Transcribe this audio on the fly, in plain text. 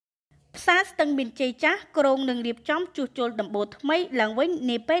ផ្សារស្ទឹងមានជ័យចាស់ក្រុងនឹងរៀបចំជួសជុលដំបូលថ្មីឡើងវិញ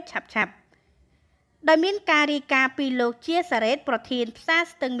នាពេលឆាប់ៗដោយមានការរាយការណ៍ពីលោកជាសារ៉េតប្រធានផ្សារ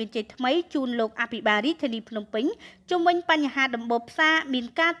ស្ទឹងមានជ័យថ្មីជូនលោកអភិបាលរាជធានីភ្នំពេញជុំវិញបញ្ហាដំបូលផ្សារមាន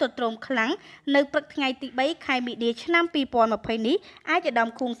ការទ្រាំខ្លាំងនៅព្រឹកថ្ងៃទី3ខែមីនាឆ្នាំ2020នេះឯកឧត្តម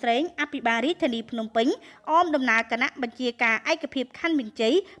ឃុងស្រេងអភិបាលរាជធានីភ្នំពេញអមដំណើរគណៈបញ្ជាការឯកភាពខណ្ឌមានជ័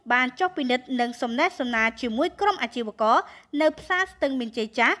យបានចុះពិនិត្យនិងសំណេះសំណាលជាមួយក្រុមអាជីវករនៅផ្សារស្ទឹងមានជ័យ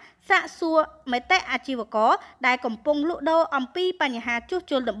ចាស់សាកសួរមតិអាជីវករដែលកំពុងលក់ដូរអំពីបញ្ហាជួស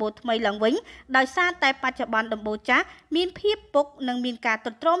ជុលដំបូលថ្មីឡើងវិញដោយសារតែបច្ចុប្បន្នដំបូលចាស់មានភាពពុកនិងមានការ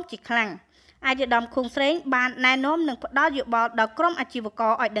ទ្រាំជាខ្លាំងឯកឧត្តមឃុងស្រេងបានណែនាំនិងផ្ដល់យោបល់ដល់ក្រុមអាជីវក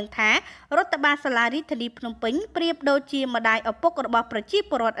រឲ្យដឹងថារដ្ឋបាលសាលារាជធានីភ្នំពេញប្រៀបដូចជាម្ដាយឪពុករបស់ប្រជា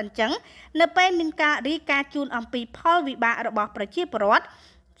ពលរដ្ឋអញ្ចឹងនៅពេលមានការរាយការណ៍ជូនអំពីផលវិបាករបស់ប្រជាពលរដ្ឋ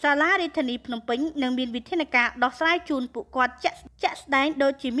សាលារាជធានីភ្នំពេញនឹងមានវិធានការដោះស្រាយជូនពួកគាត់ជាក់ស្ដែងដូ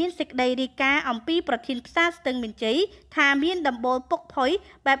ចជាមានសេចក្តីរាយការណ៍អំពីប្រធានផ្សារស្ទឹងមានជ័យថាមានដំបូលពុកផុយ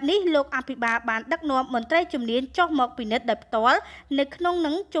បែបនេះលោកអភិបាលបានដឹកនាំមន្ត្រីជំនាញចុះមកពិនិត្យដោយផ្ទាល់នៅក្នុង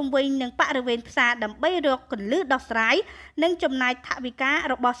នឹងជុំវិញនឹងបរិវេណផ្សារដើម្បីរកគន្លឹះដោះស្រាយនិងចំណាយថវិកា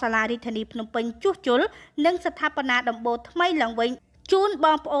របស់សាលារាជធានីភ្នំពេញជួសជុលនិងស្ថាបនាដំបូលថ្មីឡើងវិញជូនប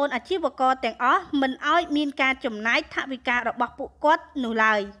ងប្អូនអាជីវករទាំងអស់មិនឲ្យមានការចំណាយថវិការបស់ពួកគាត់នោះ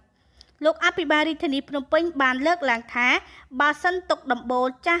ឡើយលោកអភិបាលរាជធានីភ្នំពេញបានលើកឡើងថាបើសិនទុកដំបូល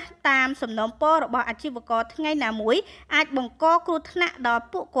ចាស់តាមសំណូមពររបស់អាជីវករថ្ងៃណាមួយអាចបង្កគ្រោះថ្នាក់ដល់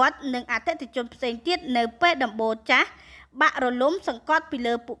ពួកគាត់និងអតិថិជនផ្សេងទៀតនៅពេលដំបូលចាស់បាក់រលំសង្កត់ពី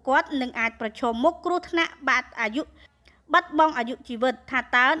លើពួកគាត់និងអាចប្រឈមមុខគ្រោះថ្នាក់បាត់បង់អាយុជីវិតថា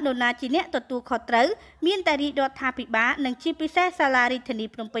តើនរណាជាអ្នកទទួលខុសត្រូវមានតែរាជរដ្ឋាភិបាលនិងជាពិសេសសាលារាជធានី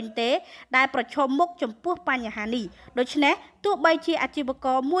ភ្នំពេញទេដែលប្រឈមមុខចំពោះបញ្ហានេះដូច្នេះទោះបីជាអាជីវក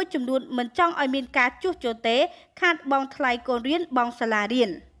រមួយចំនួនមិនចង់ឲ្យមានការជួសជុលទេខាតបង់ថ្លៃកូនរៀនបង់សាលារៀន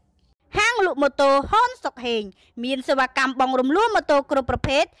ហាងលក់ម៉ូតូហុនសុកហេងមានសេវាកម្មបង់រំលោះម៉ូតូគ្រប់ប្រ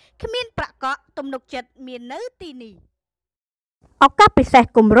ភេទគ្មានប្រាក់កក់ទំនុកចិត្តមាននៅទីនេះឱកាសពិសេស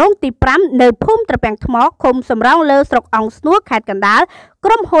គម្រោងទី5នៅភូមិត្រពាំងថ្មឃុំសំរោងលើស្រុកអង្គស្នួរខេត្តកណ្ដាលក្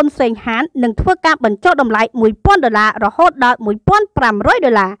រុមហ៊ុនសេងហាននឹងធ្វើការបញ្ចុះតម្លៃ$1000រហូតដល់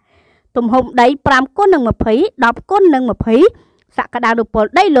$1500ទំហំដី5x20 10x20 សក្តានុពល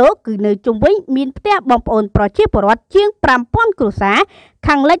ដីឡូគឺនៅជុំវិញមានផ្ទះបងប្អូនប្រជាពលរដ្ឋជាង5000គ្រួសារ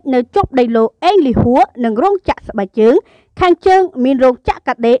ខាងលិចនៅជាប់ដីឡូអេងលីហួរនិងរោងចក្រស្បែកជើងខាងជើងមានរោងចក្រ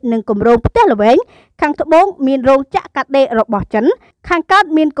កាត់ដេរនិងគម្រោងផ្ទះល្វែងខាងត្បូងមានរោងចក្រកាត់ដេររបស់ចិនខាងកើត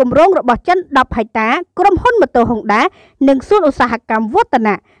មានគម្រោងរបស់ចិន10ហិកតាក្រុមហ៊ុនម៉ូតូហុងដានិងសួនឧស្សាហកម្មវឌ្ឍ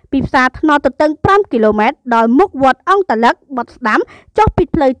នៈពីផ្សារថ្នល់ទទឹង5គីឡូម៉ែត្រដល់មុខវត្តអង្គតលឹកបត់ស្ដាំចុះពី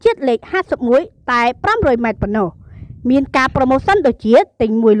ផ្លូវជាតិលេខ51តែ500ម៉ែត្រប៉ុណ្ណោះមានការប្រូម៉ូសិនដូចជាទិ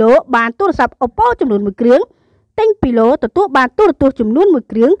ញ1ឡូបានទូរស័ព្ទ Oppo ចំនួន1គ្រឿងទិញ2ឡូទទួលបានទូរទស្សន៍ចំនួន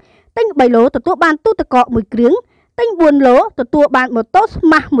1គ្រឿងទិញ3ឡូទទួលបានទូទឹកកក1គ្រឿងទិញ4ឡូទទួលបានម៉ូតូស្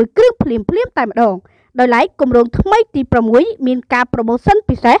មាស់1គ្រឿងភ្លាមតែម្ដងដោយឡែកគម្រោងថ្មីទី6មានការប្រូម៉ូសិន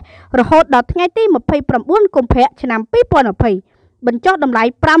ពិសេសរហូតដល់ថ្ងៃទី29កុម្ភៈឆ្នាំ2020បញ្ចុះតម្លៃ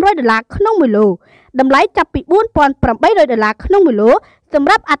$500ក្នុង1ឡូតម្លៃចាប់ពី$4800ក្នុង1ឡូសម្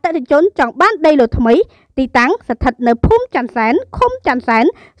រាប់អតិថិជនចង់បានដីឡូថ្មីទីតាំងស្ថិតនៅភូមិច័ន្ទសែនឃុំច័ន្ទសែន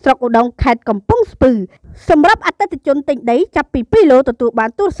ស្រុកឧដុង្គខេត្តកំពង់ស្ពឺសម្រាប់អតិថិជនទិញដីចាប់ពី2ឡូទទួលបាន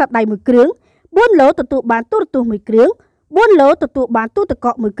ទូរស័ព្ទដៃ1គ្រឿង4ឡូទទួលបានទូរទស្សន៍1គ្រឿង4ឡូទទួលបានទូទឹកក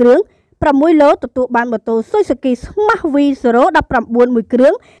ក1គ្រឿង6ឡូទទួលបានម៉ូតូ Suzuki Smart V019 1គ្រឿ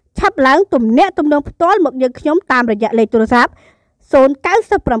ងឆាប់ឡើងទំនាក់ទំនងផ្ទាល់មកយើងខ្ញុំតាមរយៈលេខទូរស័ព្ទ097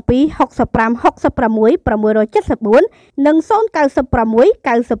 65 66 674និង096 92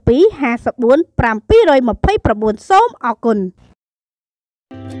 54 729សូមអរគុណ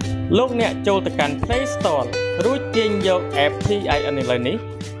លោកអ្នកចូលទៅកាន់ Play Store រួចទាញយក app PIN ឥឡូវនេះ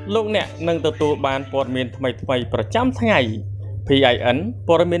លោកអ្នកនឹងទទួលបានព័ត៌មានថ្មីៗប្រចាំថ្ងៃ PIN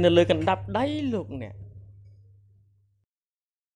ព័ត៌មាននៅលើកណ្ដាប់ដៃលោកអ្នក